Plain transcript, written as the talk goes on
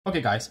Okay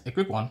guys, a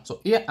quick one.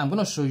 So here I'm going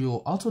to show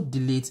you how to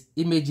delete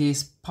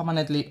images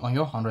permanently on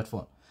your Android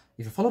phone.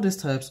 If you follow these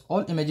steps,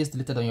 all images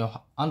deleted on your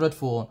Android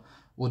phone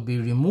would be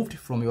removed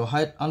from your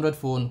Android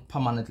phone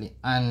permanently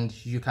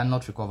and you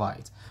cannot recover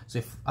it. So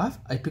if I have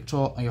a picture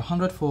on your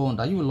Android phone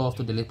that you would love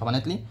to delete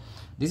permanently,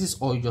 this is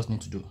all you just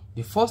need to do.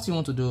 The first thing you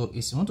want to do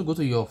is you want to go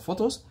to your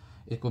photos.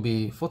 It could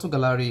be photo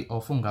gallery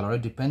or phone gallery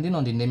depending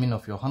on the naming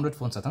of your Android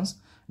phone settings.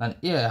 And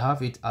here I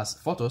have it as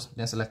photos,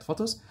 then select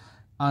photos.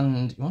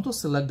 And you want to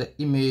select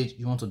the image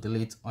you want to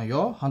delete on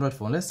your Android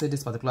phone. Let's say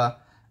this particular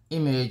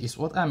image is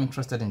what I'm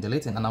interested in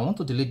deleting and I want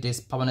to delete this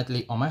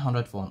permanently on my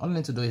Android phone. All I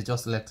need to do is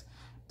just select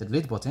the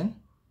delete button,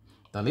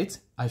 delete.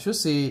 I should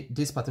see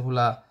this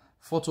particular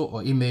photo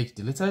or image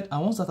deleted,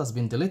 and once that has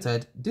been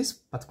deleted, this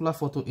particular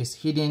photo is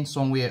hidden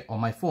somewhere on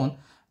my phone.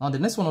 Now the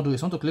next one I'll do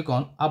is want to click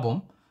on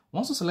album.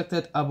 Once you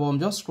selected album,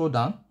 just scroll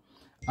down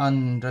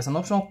and there's an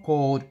option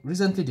called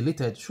recently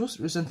deleted. Choose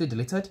recently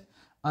deleted,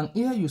 and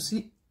here you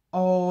see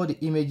all the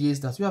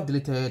images that you have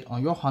deleted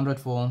on your Android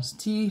phone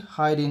still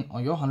hiding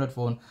on your Android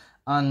phone.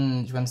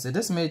 And you can say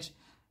this image,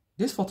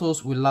 these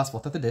photos will last for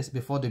 30 days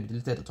before they be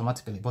deleted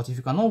automatically. But if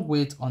you cannot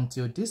wait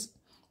until these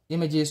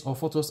images or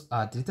photos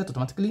are deleted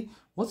automatically,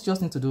 what you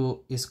just need to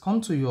do is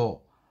come to your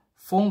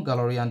phone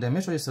gallery and then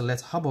make sure you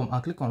select album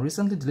and click on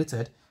recently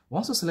deleted.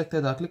 Once you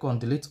selected that, click on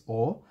delete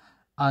all,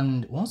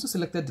 and once you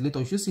selected delete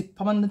all, you should see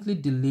permanently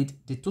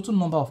delete the total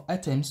number of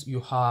items you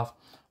have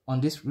on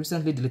this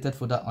recently deleted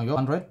folder on your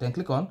Android. Then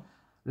click on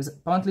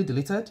permanently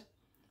deleted.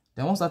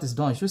 Then once that is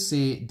done, you should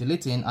see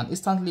deleting, and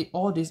instantly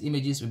all these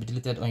images will be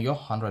deleted on your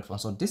Android phone.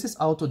 So this is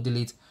how to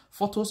delete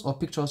photos or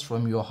pictures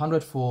from your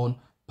Android phone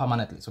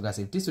permanently. So guys,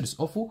 if this video is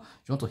helpful,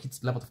 you want to hit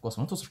the like button, of course,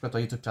 you want to subscribe to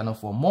our YouTube channel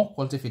for more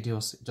quality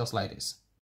videos just like this.